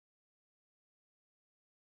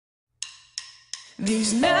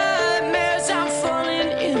These nightmares, I'm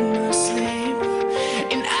falling in my sleep,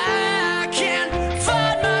 and I can't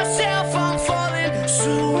find myself. I'm falling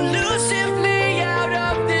so elusively out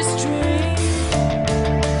of this dream,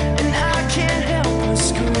 and I can't help but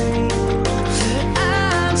scream.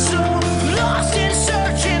 I'm so lost in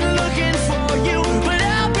searching, looking for you, but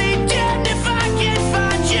I'll be damned if I can't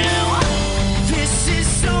find you. This is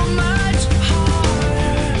so much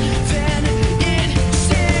harder than it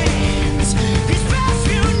seems. These past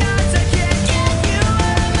few nights I can't get you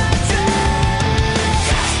out of my dreams.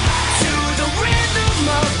 To the rhythm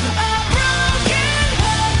of a broken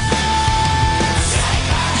heart,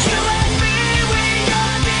 you and me, we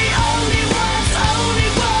are the only ones, only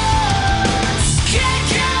ones. Can't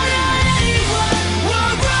count on anyone,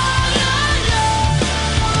 we're all alone.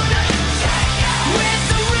 With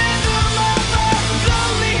the rhythm of our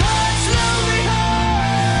lonely hearts, lonely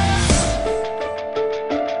hearts.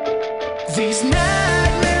 These nights